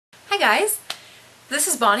Hi guys, this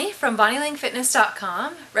is Bonnie from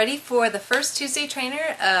BonnieLangFitness.com, ready for the first Tuesday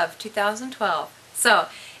trainer of 2012. So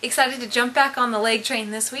excited to jump back on the leg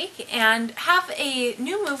train this week and have a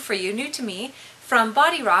new move for you, new to me, from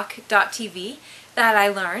BodyRock.tv that I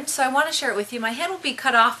learned. So I want to share it with you. My head will be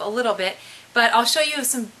cut off a little bit, but I'll show you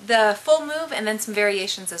the full move and then some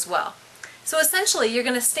variations as well. So essentially you're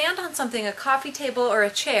going to stand on something, a coffee table or a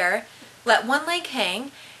chair, let one leg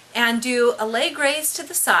hang, and do a leg raise to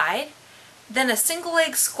the side, then a single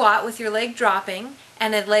leg squat with your leg dropping,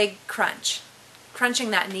 and a leg crunch,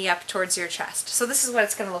 crunching that knee up towards your chest. So this is what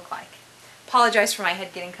it's going to look like. Apologize for my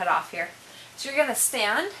head getting cut off here. So you're going to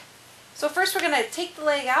stand. So first we're going to take the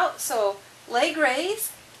leg out, so leg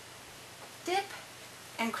raise, dip,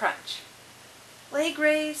 and crunch. Leg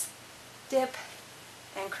raise, dip,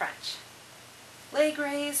 and crunch. Leg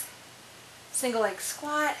raise, single leg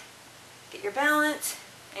squat, get your balance,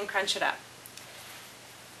 and crunch it up.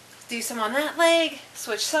 Do some on that leg,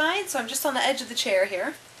 switch sides, so I'm just on the edge of the chair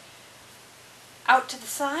here. Out to the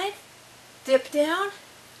side, dip down,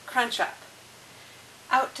 crunch up.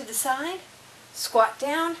 Out to the side, squat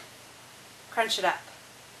down, crunch it up.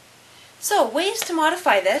 So ways to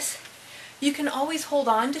modify this. You can always hold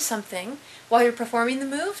on to something while you're performing the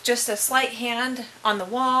move, just a slight hand on the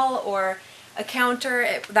wall or a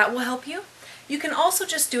counter, that will help you. You can also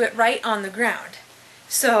just do it right on the ground.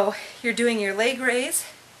 So you're doing your leg raise,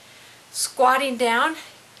 squatting down,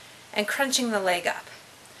 and crunching the leg up.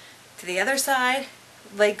 To the other side,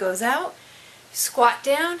 leg goes out, squat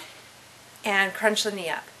down, and crunch the knee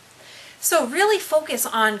up. So really focus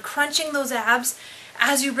on crunching those abs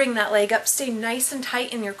as you bring that leg up. Stay nice and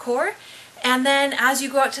tight in your core, and then as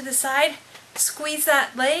you go out to the side, squeeze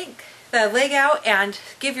that leg, the leg out, and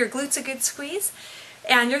give your glutes a good squeeze.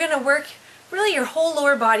 And you're going to work really your whole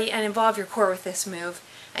lower body and involve your core with this move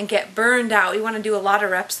and get burned out. You want to do a lot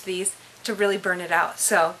of reps of these to really burn it out.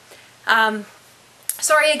 So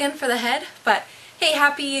sorry again for the head, but hey,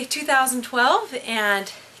 happy 2012,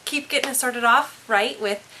 and keep getting it started off right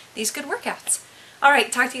with these good workouts.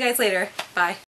 Alright, talk to you guys later. Bye.